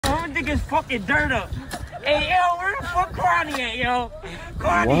niggas fucking dirt up. Hey, yo, where the fuck Carney at, yo?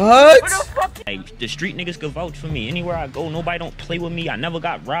 Carney, what? Where the fuck? Like, the street niggas can vouch for me. Anywhere I go, nobody don't play with me. I never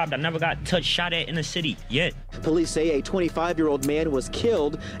got robbed. I never got touched, shot at in the city yet. Police say a 25-year-old man was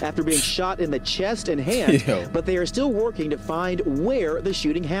killed after being shot in the chest and hand, but they are still working to find where the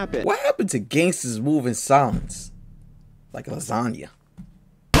shooting happened. What happened to gangsters moving silence? Like lasagna.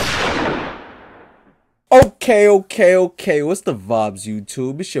 Okay. What's the vibes,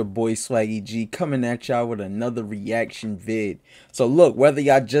 YouTube? It's your boy Swaggy G coming at y'all with another reaction vid. So look, whether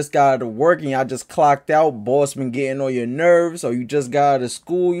y'all just got out of work and y'all just clocked out, boss been getting on your nerves, or you just got out of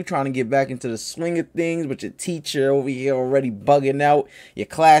school, you trying to get back into the swing of things, but your teacher over here already bugging out, your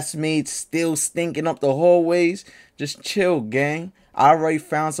classmates still stinking up the hallways, just chill, gang. I already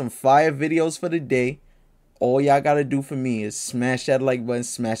found some fire videos for the day. All y'all gotta do for me is smash that like button,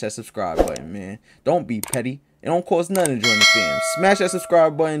 smash that subscribe button, man. Don't be petty. It don't cost nothing to join the fam. Smash that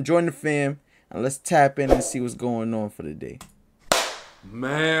subscribe button, join the fam, and let's tap in and see what's going on for the day.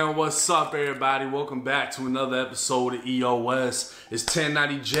 Man, what's up, everybody? Welcome back to another episode of EOS. It's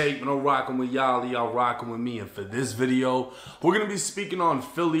 1090 Jake, and I'm rocking with y'all rocking with me. And for this video, we're gonna be speaking on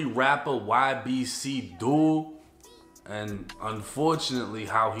Philly rapper YBC DUL, and unfortunately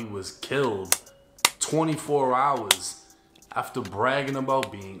how he was killed 24 hours after bragging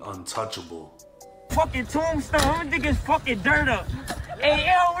about being untouchable. Fucking tombstone, them niggas fucking dirt up. Hey,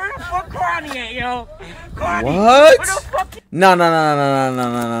 yo, where the fuck Carney at, yo? Carney, what? Where the fuck? No,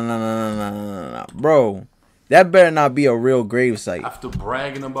 bro. That better not be a real gravesite. After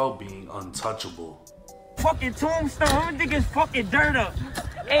bragging about being untouchable. Fucking tombstone, them niggas fucking dirt up.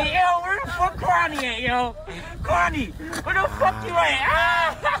 Hey, yo, where the fuck Carney at, yo? Carney, where the fuck you at?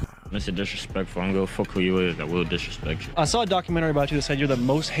 Ah! Mr. Disrespectful, I don't give a fuck who you is. I will disrespect you. I saw a documentary about you that said you're the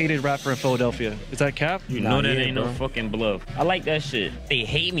most hated rapper in Philadelphia. Is that cap? You know that ain't no fucking bluff. I like that shit. They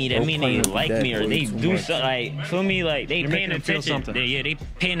hate me, that mean they like me, or they do something, like, feel me, like, they paying attention. They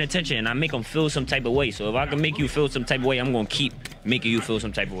paying attention, and I make them feel some type of way. So if I can make you feel some type of way, I'm gonna keep making you feel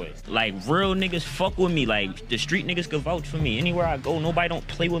some type of way. Like, real niggas fuck with me. Like, the street niggas can vouch for me. Anywhere I go, nobody don't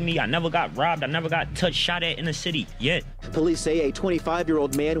play with me. I never got robbed. I never got touched, shot at in the city yet. Police say a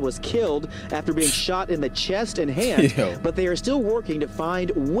 25-year-old man was killed after being shot in the chest and hand, but they are still working to find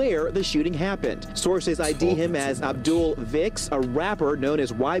where the shooting happened. Sources ID him as Abdul Vix, a rapper known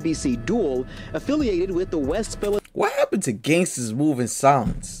as YBC DUL, affiliated with the West Philadelphia. What happened to gangsters moving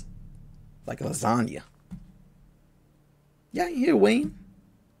silence? Like lasagna. Y'all ain't hear Wayne?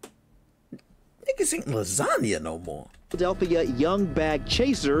 Niggas ain't lasagna no more. Philadelphia Young Bag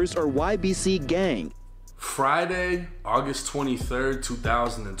Chasers, or YBC gang. Friday, August 23rd,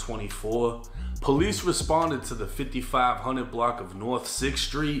 2024, police responded to the 5500 block of North 6th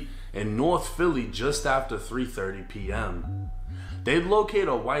Street in North Philly just after 3:30 p.m. They'd locate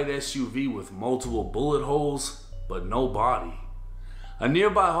a white SUV with multiple bullet holes, but no body. A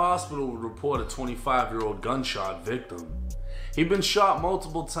nearby hospital would report a 25-year-old gunshot victim. He'd been shot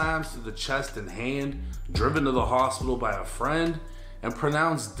multiple times to the chest and hand, driven to the hospital by a friend, and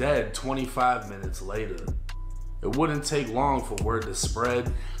pronounced dead 25 minutes later. It wouldn't take long for word to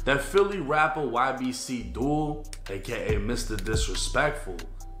spread that Philly rapper YBC DUL, aka Mr. Disrespectful,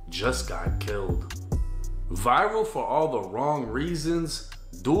 just got killed. Viral for all the wrong reasons,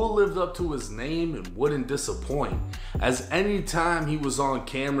 DUL lived up to his name and wouldn't disappoint, as any time he was on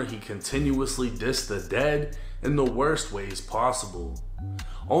camera he continuously dissed the dead in the worst ways possible.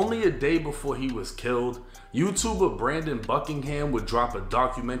 Only a day before he was killed, YouTuber Brandon Buckingham would drop a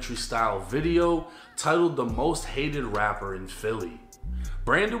documentary-style video titled The Most Hated Rapper in Philly.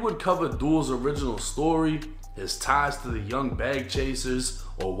 Brandon would cover DUL's original story, his ties to the Young Bag Chasers,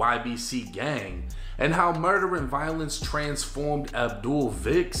 or YBC gang, and how murder and violence transformed Abdul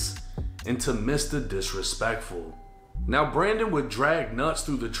Vix into Mr. Disrespectful. Now, Brandon would drag nuts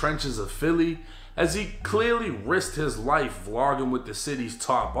through the trenches of Philly as he clearly risked his life vlogging with the city's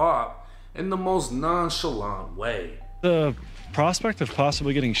top op in the most nonchalant way. The prospect of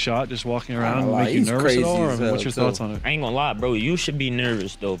possibly getting shot just walking around make you nervous at all? Or what's your thoughts on it? I ain't gonna lie, bro. You should be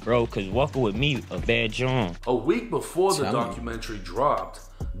nervous though, bro, because walking with me a bad job. A week before the documentary dropped,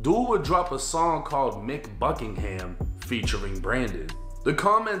 DUL would drop a song called Mick Buckingham featuring Brandon. The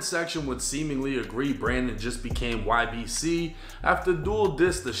comment section would seemingly agree Brandon just became YBC after DUL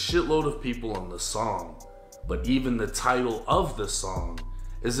dissed a shitload of people on the song. But even the title of the song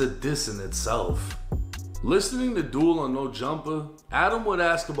is a diss in itself. Listening to DUL on No Jumper, Adam would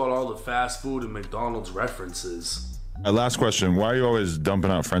ask about all the fast food and McDonald's references. Last question, why are you always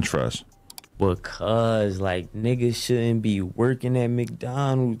dumping out French fries? Because like niggas shouldn't be working at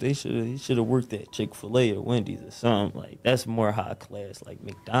McDonald's. He should have worked at Chick-fil-A or Wendy's or something. Like that's more high class. Like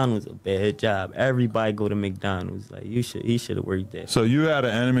McDonald's a bad job. Everybody go to McDonald's. Like he should have worked there. So you had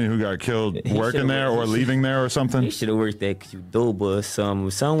an enemy who got killed working there or leaving there or something? He should have worked at Cuba or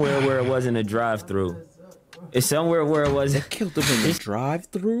somewhere where it wasn't a drive-through. It's somewhere where it wasn't. They killed him in the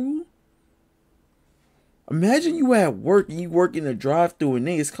drive-through? Imagine you at work and you work in the drive-through and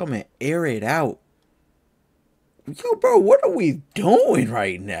niggas come and air it out. Yo, bro, what are we doing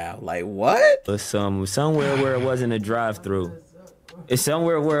right now? Like, what? Somewhere where it wasn't a drive-through. It's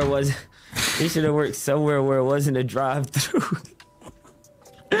somewhere where it was. He should have worked somewhere where it wasn't a drive-through.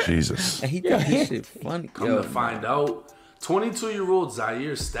 Jesus. And he thought this shit funny. Come to find out, 22-year-old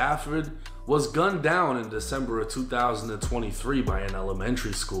Zaire Stafford was gunned down in December of 2023 by an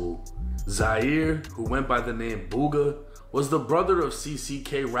elementary school. Zaire, who went by the name Booga, was the brother of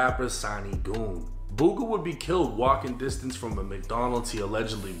CCK rapper Sonny Goon. Booga would be killed walking distance from a McDonald's he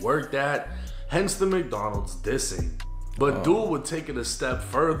allegedly worked at, hence the McDonald's dissing. But DUL would take it a step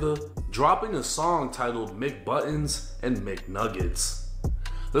further, dropping a song titled McButtons and McNuggets.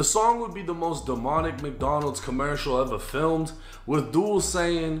 The song would be the most demonic McDonald's commercial ever filmed, with DUL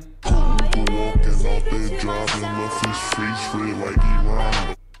saying,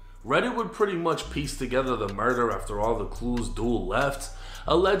 Reddit would pretty much piece together the murder after all the clues DUL left,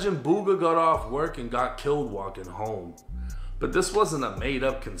 alleging Booga got off work and got killed walking home. But this wasn't a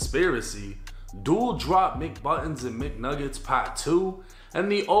made-up conspiracy. DUL dropped McButtons and McNuggets Part 2,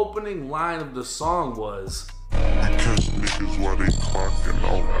 and the opening line of the song was, I catch niggas while they clocking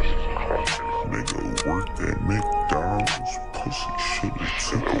out. Nigga worked at McDonald's, pussy should've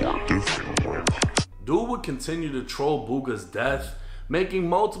took a different way. DUL would continue to troll Booga's death, making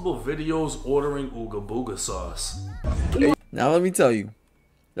multiple videos ordering Ooga Booga sauce. Now let me tell you,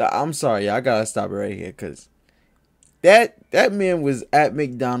 I'm sorry, I gotta stop it right here, cause that man was at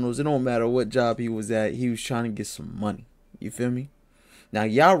McDonald's. It don't matter what job he was at, he was trying to get some money. You feel me? Now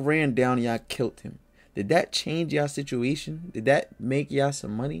y'all ran down and y'all killed him. Did that change y'all situation? Did that make y'all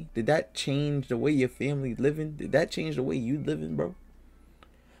some money? Did that change the way your family living? Did that change the way you living, bro?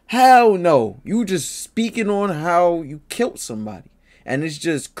 Hell no. You just speaking on how you killed somebody. And it's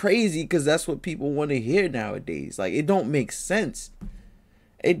just crazy because that's what people want to hear nowadays. Like, it don't make sense.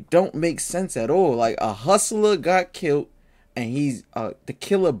 It don't make sense at all. Like, a hustler got killed and he's the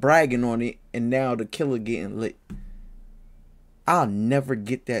killer bragging on it, and now the killer getting lit. I'll never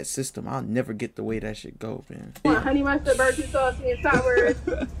get that system. I'll never get the way that shit go, man. Honey mustard, barbecue sauce, and sour.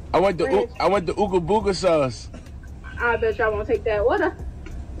 I want the Ooga Booga sauce. I bet y'all won't take that. What?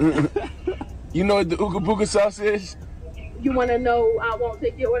 You know what the Ooga Booga sauce is? You want to know I won't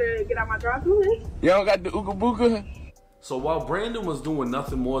take your order to get out my drive-thru list? Y'all got the Ooga Booga? So while Brandon was doing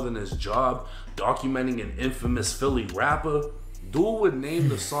nothing more than his job, documenting an infamous Philly rapper, DUL would name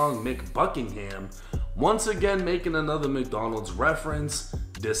the song McBuckingham, once again making another McDonald's reference,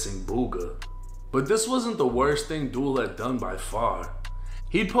 dissing Booga. But this wasn't the worst thing DUL had done by far.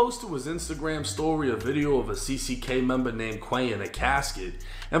 He posted to his Instagram story a video of a CCK member named Quay in a casket,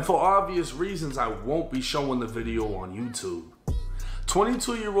 and for obvious reasons I won't be showing the video on YouTube.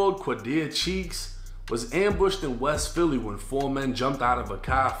 22-year-old Quadir Cheeks was ambushed in West Philly when 4 men jumped out of a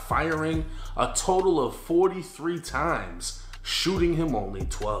car, firing a total of 43 times, shooting him only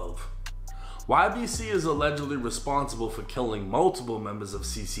 12. YBC is allegedly responsible for killing multiple members of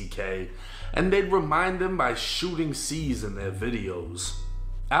CCK, and they'd remind them by shooting C's in their videos.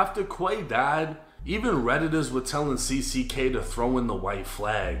 After Quay died, even Redditors were telling CCK to throw in the white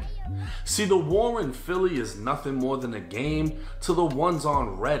flag. See, the war in Philly is nothing more than a game to the ones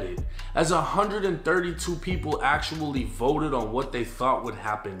on Reddit, as 132 people actually voted on what they thought would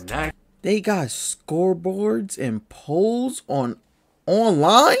happen next. They got scoreboards and polls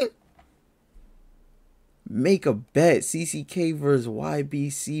online? Make a bet, CCK versus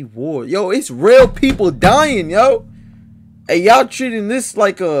YBC war. Yo, it's real people dying, yo. Hey, y'all treating this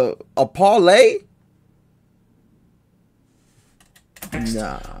like a parlay?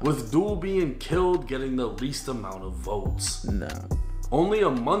 Nah. With DUL being killed getting the least amount of votes. Nah. Only a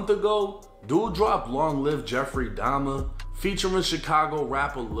month ago, DUL dropped Long Live Jeffrey Dahmer, featuring Chicago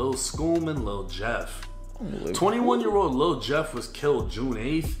rapper Lil Scoom and Lil Jeff. 21-year-old Lil Jeff was killed June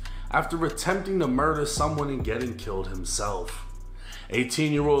 8th after attempting to murder someone and getting killed himself.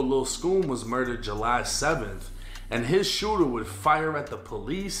 18-year-old Lil Scoom was murdered July 7th, and his shooter would fire at the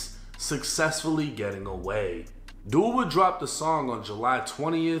police, successfully getting away. DUL would drop the song on July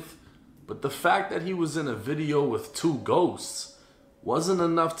 20th, but the fact that he was in a video with 2 ghosts wasn't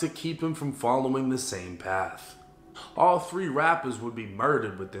enough to keep him from following the same path. All 3 rappers would be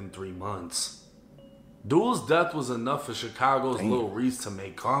murdered within 3 months. DUL's death was enough for Chicago's Lil Reese to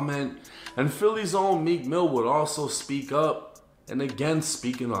make comment, and Philly's own Meek Mill would also speak up, and again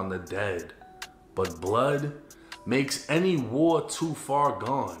speaking on the dead. But blood makes any war too far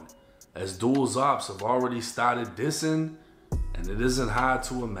gone, as DUL's ops have already started dissing, and it isn't hard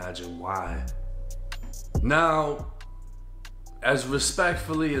to imagine why. Now, as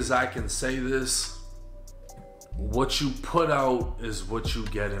respectfully as I can say this, what you put out is what you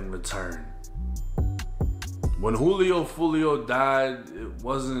get in return. When Julio Fulio died, it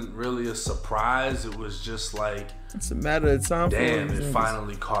wasn't really a surprise. It was just like, it's a matter of time. Damn, it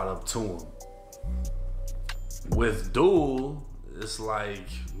finally caught up to him. With DUL, it's like,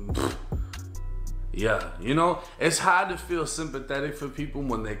 yeah, you know, it's hard to feel sympathetic for people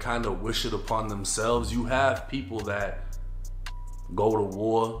when they kind of wish it upon themselves. You have people that go to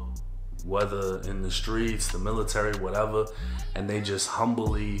war, whether in the streets, the military, whatever, and they just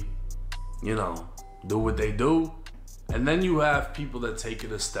humbly, you know, do what they do. And then you have people that take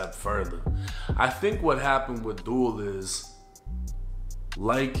it a step further. I think what happened with DUL is,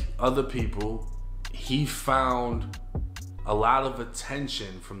 like other people, he found a lot of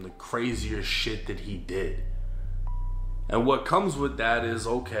attention from the crazier shit that he did. And what comes with that is,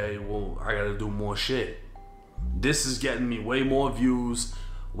 okay, well, I gotta do more shit. This is getting me way more views,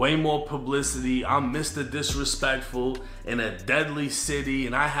 way more publicity. I'm Mr. Disrespectful in a deadly city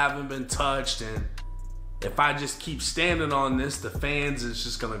and I haven't been touched. And if I just keep standing on this, the fans is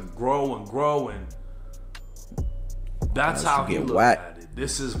just gonna grow and grow. And that's how he looked at it.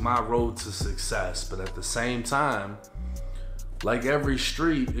 This is my road to success. But at the same time, like every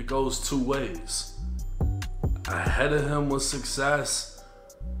street, it goes 2 ways. Ahead of him was success,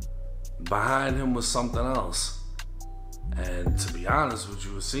 behind him was something else. And to be honest with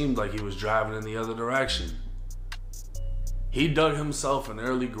you, it seemed like he was driving in the other direction. He dug himself an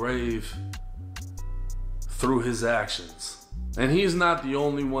early grave through his actions. And he's not the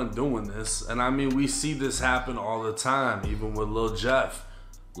only one doing this. And I mean, we see this happen all the time, even with Lil Jeff.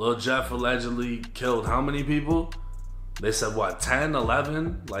 Lil Jeff allegedly killed how many people? They said, what, 10,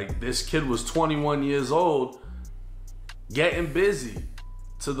 11? Like, this kid was 21 years old, getting busy,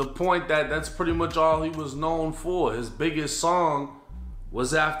 to the point that that's pretty much all he was known for. His biggest song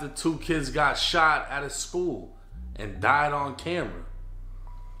was after 2 kids got shot at a school and died on camera.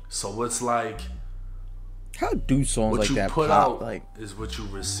 So it's like, how do songs like that put pop? Out like, is what you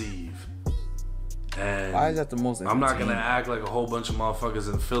receive. And why is that the most I'm not gonna act like a whole bunch of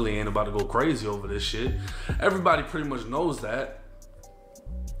motherfuckers in Philly ain't about to go crazy over this shit. Everybody pretty much knows that.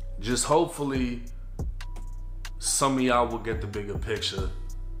 Just hopefully some of y'all will get the bigger picture.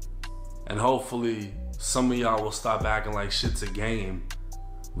 And hopefully some of y'all will stop acting like shit's a game,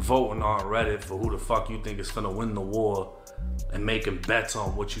 voting on Reddit for who the fuck you think is finna win the war, and making bets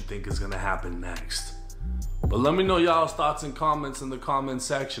on what you think is gonna happen next. But let me know y'all's thoughts and comments in the comment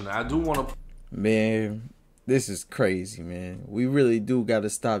section. I do want to... Man, this is crazy, man. We really do got to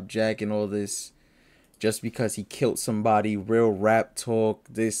stop jacking all this just because he killed somebody. Real rap talk,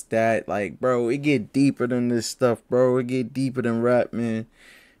 this, that. Like, bro, it get deeper than this stuff, bro. It get deeper than rap, man.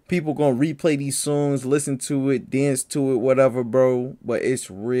 People gonna replay these songs, listen to it, dance to it, whatever, bro. But it's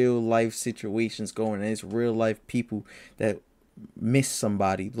real life situations going on. It's real life people that miss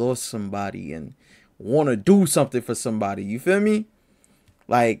somebody, lost somebody, and want to do something for somebody. You feel me?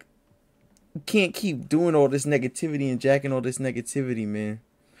 Like, you can't keep doing all this negativity and jacking all this negativity, man.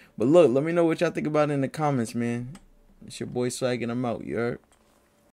 But look, let me know what y'all think about it in the comments, man. It's your boy Swag and I'm out, you heard?